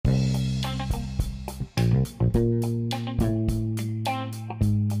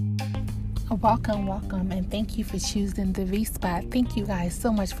Welcome, and thank you for choosing the V Spot. Thank you guys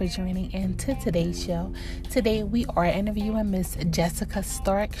so much for joining in to today's show. Today we are interviewing Miss Jessica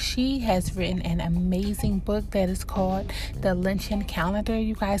Stark. She has written an amazing book that is called The Lynching Calendar.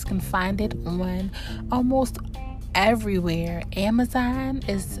 You guys can find it on almost everywhere. Amazon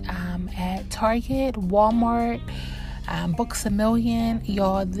is at Target, Walmart, Books A Million.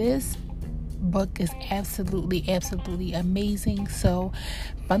 Y'all, this book is absolutely amazing. So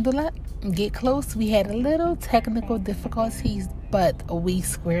bundle up, get close. We had a little technical difficulties, but we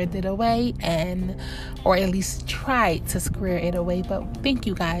squared it away, or at least tried to square it away. But thank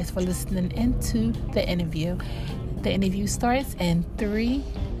you guys for listening into the interview. The interview starts in 3,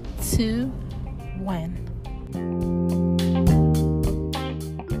 2,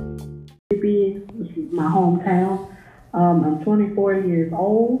 1. This is my hometown. I'm 24 years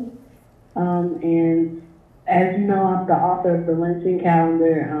old. And as you know, I'm the author of The Lynching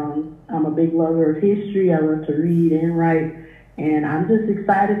Calendar. I'm a big lover of history. I love to read and write. And I'm just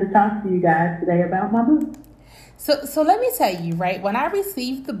excited to talk to you guys today about my book. So let me tell you, right, when I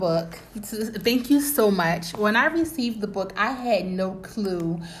received the book, thank you so much. When I received the book, I had no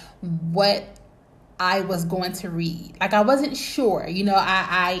clue what I was going to read. Like, I wasn't sure.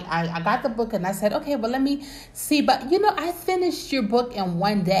 I got the book and I said, okay, well, let me see. But, I finished your book in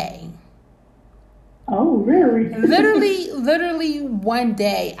one day. Oh, really? literally one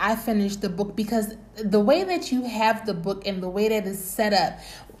day I finished the book, because the way that you have the book and the way that it's set up,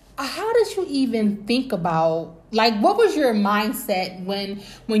 how did you even think about, what was your mindset when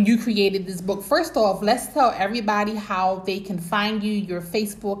you created this book? First off, let's tell everybody how they can find you, your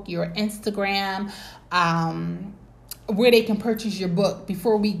Facebook, your Instagram, where they can purchase your book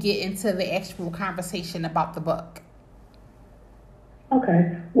before we get into the actual conversation about the book.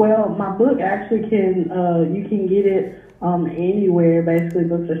 Okay. Well, my book actually you can get it anywhere. Basically,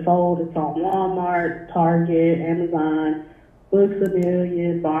 books are sold. It's on Walmart, Target, Amazon, Books A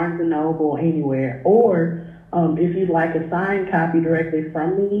Million, Barnes & Noble, anywhere. Or if you'd like a signed copy directly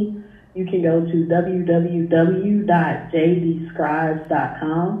from me, you can go to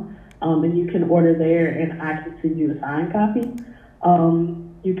www.jdscribes.com, and you can order there, and I can send you a signed copy.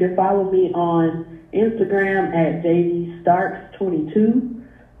 You can follow me on Instagram at jdstarks22.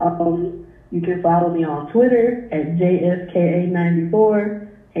 You can follow me on Twitter at jska94,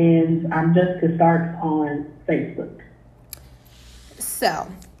 and I'm Jessica Starks on Facebook. So,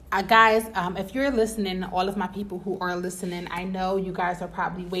 guys, if you're listening, all of my people who are listening, I know you guys are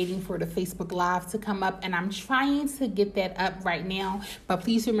probably waiting for the Facebook Live to come up, and I'm trying to get that up right now. But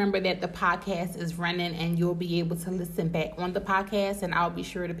please remember that the podcast is running, and you'll be able to listen back on the podcast, and I'll be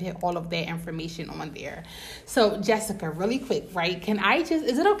sure to put all of that information on there. So, Jessica, really quick, right?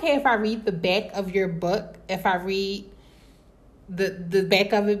 Is it okay if I read the back of your book? If I read the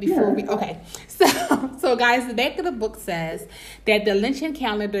back of it before we... Okay. So guys, the back of the book says that the Lynching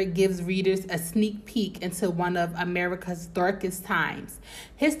Calendar gives readers a sneak peek into one of America's darkest times.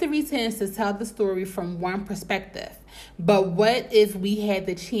 History tends to tell the story from one perspective, but what if we had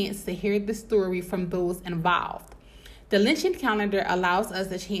the chance to hear the story from those involved? The Lynching Calendar allows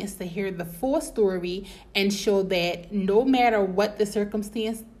us a chance to hear the full story and show that no matter what the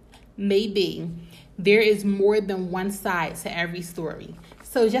circumstance may be, there is more than one side to every story.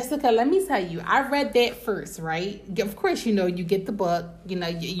 So, Jessica, let me tell you, I read that first, right? Of course, you get the book,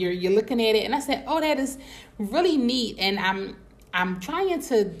 you're looking at it, and I said, oh, that is really neat. And I'm trying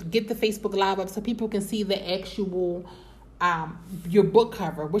to get the Facebook Live up so people can see the actual your book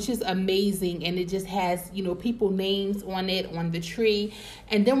cover, which is amazing, and it just has people names on it, on the tree.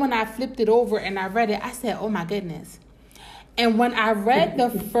 And then when I flipped it over and I read it, I said, oh my goodness. And when I read the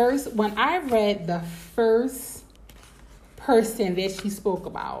first person that she spoke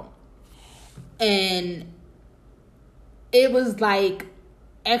about, and it was like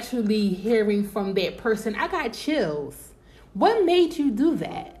actually hearing from that person, I got chills. What made you do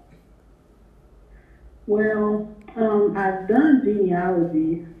that? Well, I've done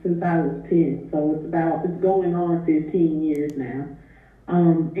genealogy since I was 10, so it's going on 15 years now.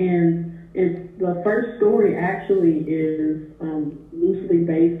 And the first story actually is loosely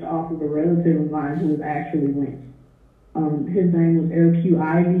based off of a relative of mine who was actually lynched. His name was L.Q.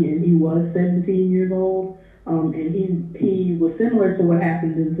 Ivy, and he was 17 years old. And he was similar to what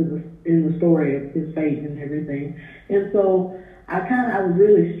happened in the story of his fate and everything. And so I was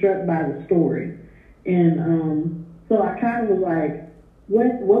really struck by the story. And so I kind of was like,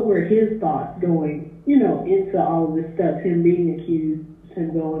 what were his thoughts going, into all of this stuff, him being accused,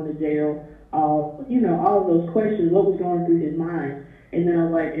 him going to jail, all of those questions, what was going through his mind. And then I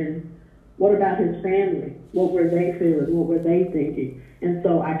was like, and what about his family? What were they feeling? What were they thinking? And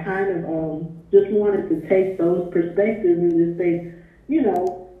so I kind of just wanted to take those perspectives and just think, you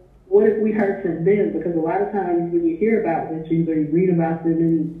know, what if we heard from them? Because a lot of times when you hear about lynchings or you read about them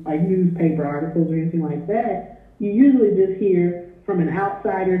in like newspaper articles or anything like that, you usually just hear from an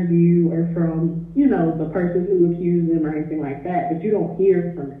outsider's view or from, you know, the person who accused them or anything like that. But you don't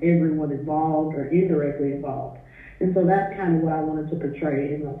hear from everyone involved or indirectly involved. And so that's kind of what I wanted to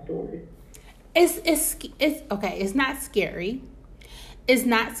portray in my story. It's okay. It's not scary. It's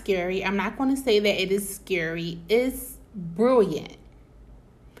not scary. I'm not going to say that it is scary. It's brilliant.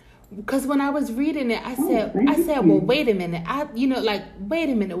 Because when I was reading it, I said, well, wait a minute. Wait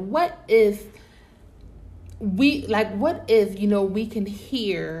a minute. What if we can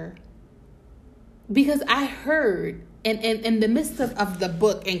hear? Because I heard in the midst of the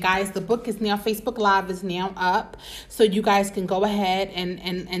book, and guys, the book is now, Facebook Live is now up, so you guys can go ahead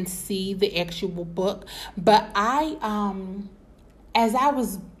and see the actual book. But as I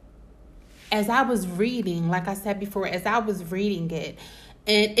was reading, like I said before, as I was reading it,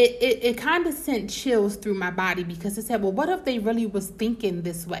 and it kind of sent chills through my body, because it said, well, what if they really was thinking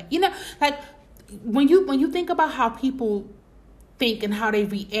this way? You know, like when you think about how people think and how they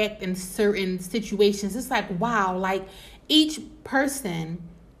react in certain situations, it's like, wow, like each person,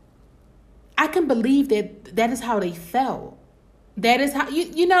 I can believe that is how they felt. That is how,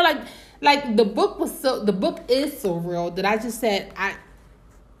 you know, like the book is so real that I just said,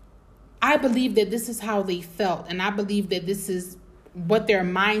 I believe that this is how they felt, and I believe that this is what their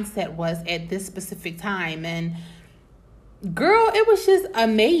mindset was at this specific time. And girl, it was just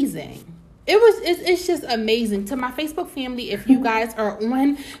amazing. It's just amazing. To my Facebook family, if you guys are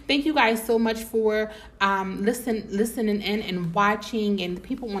on, thank you guys so much for listening in and watching, and the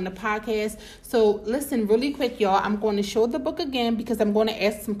people on the podcast. So listen really quick, y'all. I'm going to show the book again because I'm going to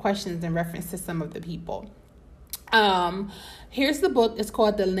ask some questions in reference to some of the people. Here's the book. It's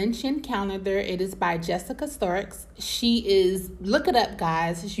called The Lynching Calendar. It is by Jessica Starks. Look it up,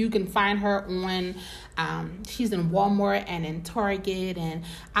 guys. You can find her on, she's in Walmart and in Target. And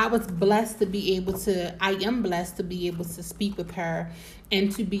I am blessed to be able to speak with her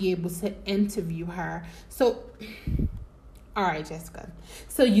and to be able to interview her. So, all right, Jessica.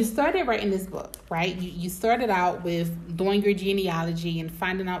 So you started writing this book, right? You started out with doing your genealogy and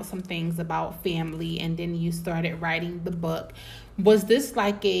finding out some things about family, and then you started writing the book. Was this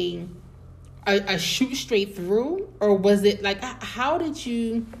like a shoot straight through, or was it like, how did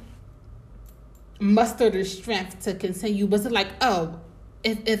you muster the strength to continue? Was it like, oh,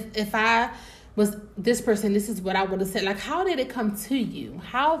 if I was this person, this is what I would have said? Like, how did it come to you?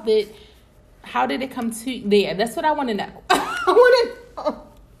 How did it come to you? Yeah, that's what I want to know. I want to know.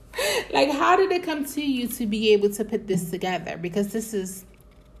 Like, how did it come to you to be able to put this together? Because this is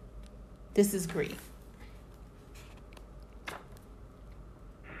grief.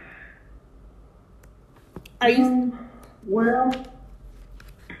 Are you? Well,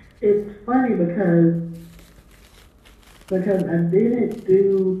 it's funny because I didn't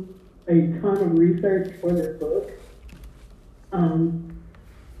do a ton of research for this book.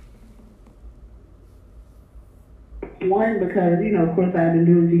 One, because, you know, of course, I've been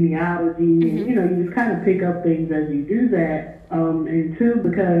doing genealogy, and, you know, you just kind of pick up things as you do that. And two,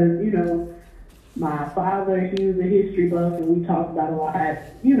 because, you know, my father, he was a history buff, and we talked about a lot.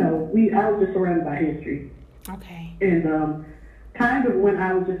 You know, I was just surrounded by history. Okay. And kind of when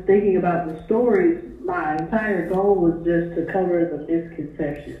I was just thinking about the stories, my entire goal was just to cover the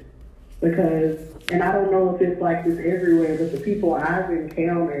misconceptions. Because, and I don't know if it's like this everywhere, but the people I've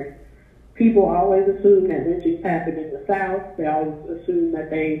encountered, people always assume that lynchings happened in the South. They always assume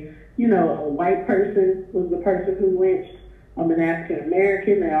that a white person was the person who lynched an African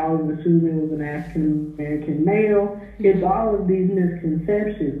American. They always assume it was an African American male. It's all of these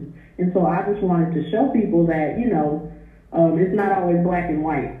misconceptions. And so I just wanted to show people that, it's not always black and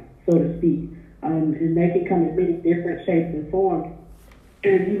white, so to speak. And they can come in many different shapes and forms.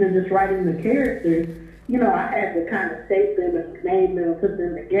 And even just writing the characters, I had to kind of state them and name them and put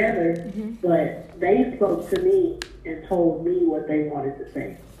them together, but they spoke to me and told me what they wanted to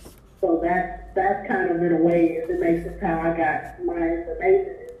say. So that's kind of, in a way, if it makes sense, how I got my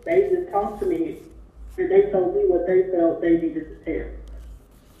information. They just talked to me and they told me what they felt they needed to tell.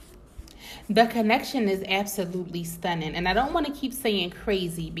 The connection is absolutely stunning. And I don't want to keep saying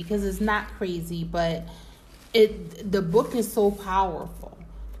crazy because it's not crazy, but the book is so powerful.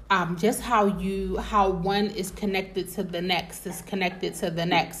 Just how one is connected to the next, is connected to the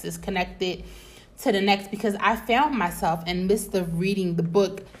next, is connected to the next. Because I found myself in midst of reading the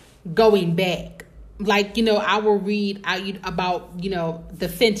book going back like, I will read about, the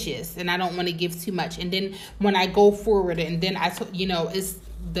Finches, and I don't want to give too much. And then when I go forward, and then it's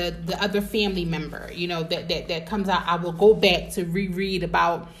the other family member, that comes out, I will go back to reread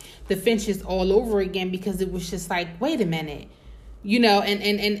about the Finches all over again, because it was just like, wait a minute,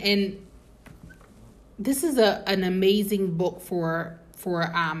 and this is an amazing book for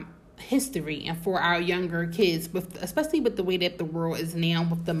history and for our younger kids, especially with the way that the world is now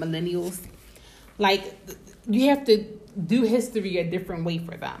with the millennials. Like, you have to do history a different way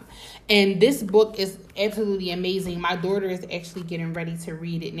for them. And this book is absolutely amazing. My daughter is actually getting ready to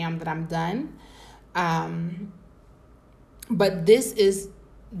read it now that I'm done. But this is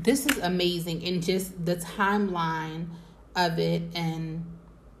amazing, and just the timeline of it. And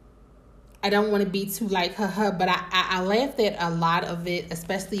I don't want to be too like but I laughed at a lot of it,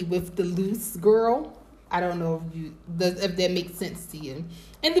 especially with the loose girl. I don't know if that makes sense to you.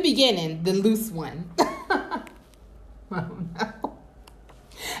 In the beginning, the loose one. I don't know.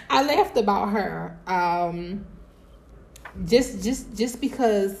 I laughed about her. Just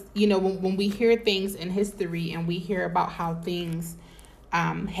because, when we hear things in history and we hear about how things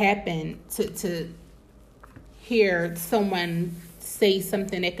happen, to hear someone say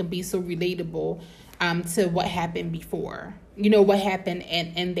something that can be so relatable to what happened before, what happened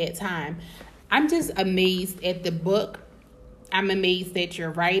in that time. I'm just amazed at the book. I'm amazed at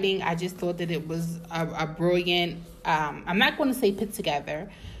your writing. I just thought that it was a brilliant, I'm not going to say put together,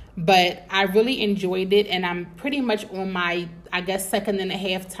 but I really enjoyed it. And I'm pretty much on my, I guess, second and a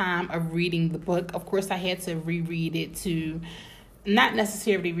half time of reading the book. Of course, I had to reread it not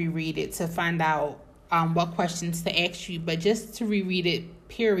necessarily reread it to find out what questions to ask you, but just to reread it,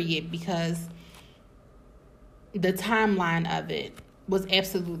 period, because the timeline of it was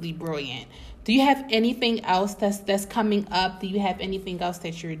absolutely brilliant. Do you have anything else that's coming up? Do you have anything else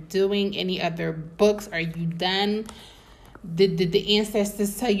that you're doing? Any other books? Are you done? Did the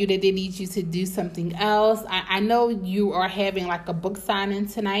ancestors tell you that they need you to do something else? I know you are having like a book signing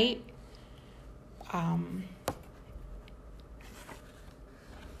tonight. Are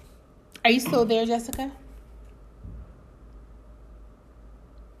you still there, Jessica?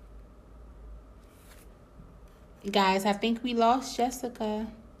 Guys, I think we lost Jessica.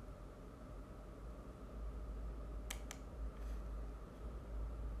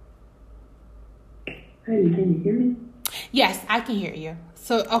 Hey, can you hear me? Yes, I can hear you.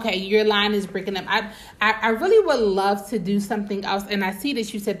 So, okay, your line is breaking up. I really would love to do something else. And I see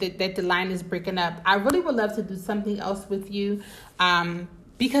that you said that the line is breaking up. I really would love to do something else with you.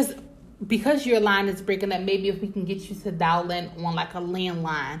 Because your line is breaking up, maybe if we can get you to dial in on like a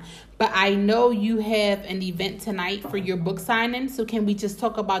landline. But I know you have an event tonight for your book signing. So can we just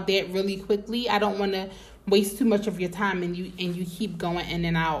talk about that really quickly? I don't want to waste too much of your time and you keep going in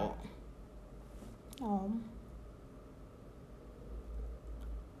and out. Oh.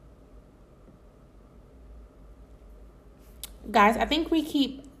 Guys, I think we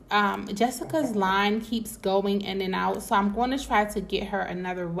keep Jessica's line keeps going in and out, so I'm going to try to get her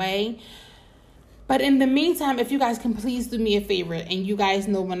another way. But in the meantime, if you guys can please do me a favor, and you guys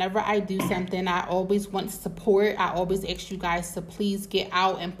know whenever I do something, I always want support. I always ask you guys to please get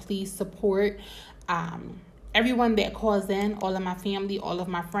out and please support everyone that calls in, all of my family, all of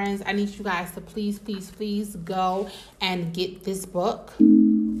my friends. I need you guys to please, please, please go and get this book.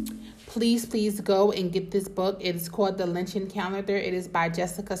 Please, please go and get this book. It is called The Lynching Calendar. It is by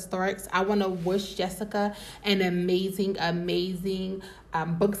Jessica Starks. I want to wish Jessica an amazing, amazing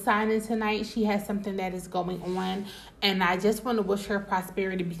book signing tonight. She has something that is going on, and I just want to wish her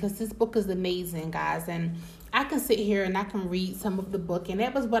prosperity because this book is amazing, guys. And I can sit here and I can read some of the book, and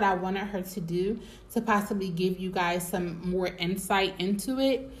that was what I wanted her to do, to possibly give you guys some more insight into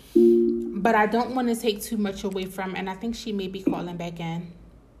it. But I don't want to take too much away from it, and I think she may be calling back in.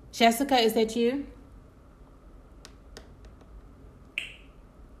 Jessica, is that you?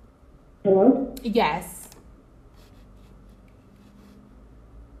 Hello? Yes.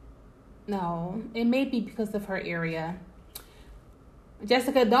 No, it may be because of her area.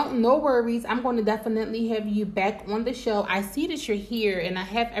 Jessica, no worries. I'm going to definitely have you back on the show. I see that you're here and I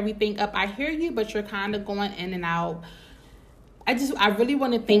have everything up. I hear you, but you're kind of going in and out. I really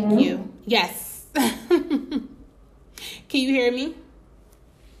want to thank you. Yes. Can you hear me?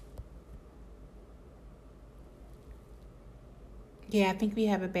 Yeah, I think we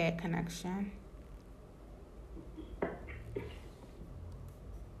have a bad connection.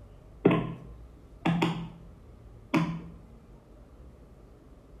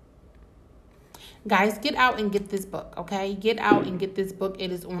 Guys, get out and get this book, okay? Get out and get this book.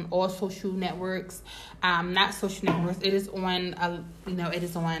 It is on all social networks. Not social networks. It is on, it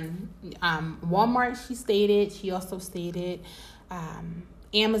is on Walmart, she stated. She also stated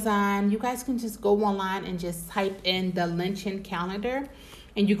Amazon. You guys can just go online and just type in the lynching calendar.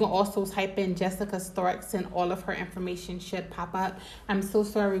 And you can also type in Jessica Starks and all of her information should pop up. I'm so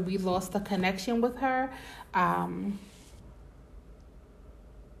sorry we lost the connection with her.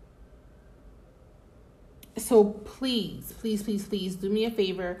 So please do me a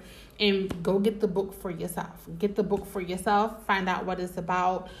favor and go get the book for yourself. Get the book for yourself. Find out what it's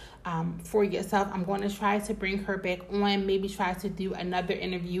about for yourself. I'm going to try to bring her back on. Maybe try to do another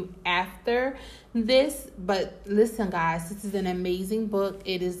interview after this. But listen, guys, this is an amazing book.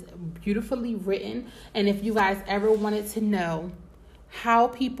 It is beautifully written. And if you guys ever wanted to know how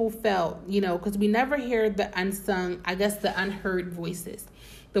people felt, because we never hear the unsung, the unheard voices.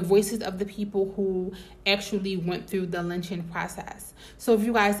 The voices of the people who actually went through the lynching process. So if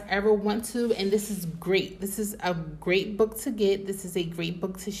you guys ever want to, and this is great. This is a great book to get. This is a great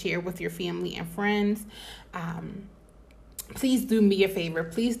book to share with your family and friends. Please do me a favor.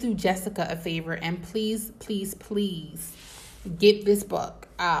 Please do Jessica a favor. And please get this book.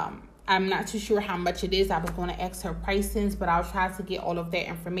 I'm not too sure how much it is. I was going to ask her pricings, but I'll try to get all of that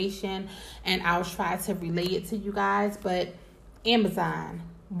information. And I'll try to relay it to you guys. But Amazon,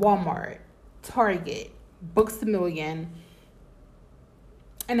 Walmart, Target, Books A Million.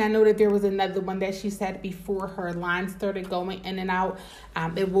 And I know that there was another one that she said before her line started going in and out.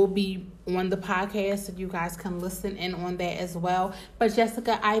 It will be on the podcast, so you guys can listen in on that as well. But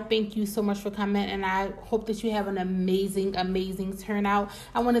Jessica, I thank you so much for coming, and I hope that you have an amazing turnout.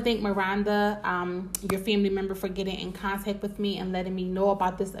 I want to thank Miranda, your family member, for getting in contact with me and letting me know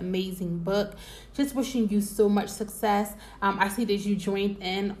about this amazing book. Just wishing you so much success. I see that you joined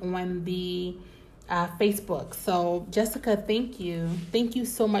in on the Facebook. So Jessica, thank you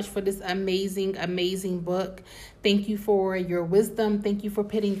so much for this amazing book. Thank you for your wisdom. Thank you for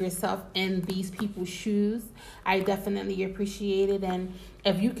putting yourself in these people's shoes. I definitely appreciate it. And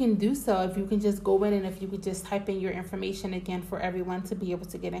if you can do so, if you can just go in and if you could just type in your information again for everyone to be able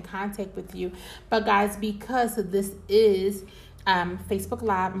to get in contact with you. But guys, because this is Facebook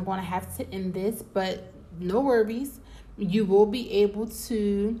Live, I'm going to have to end this, but no worries. You will be able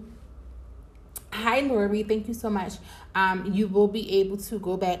to... Hi, Lori. Thank you so much. You will be able to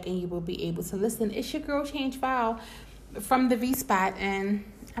go back and you will be able to listen. It's your girl, Change File, from the V-Spot. And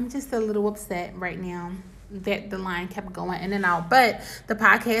I'm just a little upset right now that the line kept going in and out. But the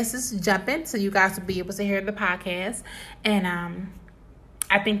podcast is jumping, so you guys will be able to hear the podcast. And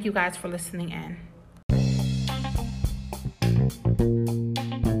I thank you guys for listening in.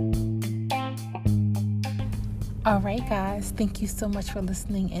 All right, guys, thank you so much for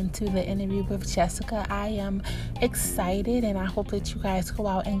listening into the interview with Jessica. I am excited, and I hope that you guys go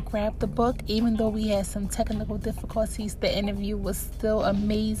out and grab the book. Even though we had some technical difficulties, the interview was still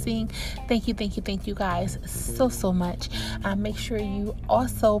amazing. Thank you guys so much. Make sure you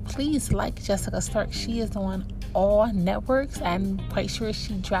also please like Jessica Stark. She is on all networks. I'm quite sure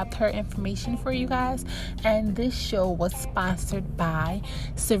she dropped her information for you guys. And this show was sponsored by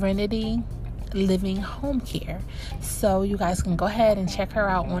Serenity Living Home Care. So you guys can go ahead and check her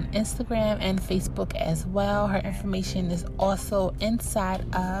out on Instagram and Facebook as well. Her information is also inside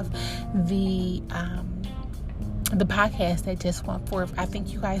of the podcast that just went forth. I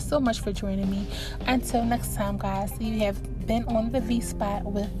thank you guys so much for joining me. Until next time, guys, you have been on the V-Spot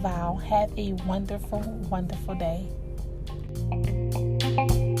with Val. Have a wonderful day.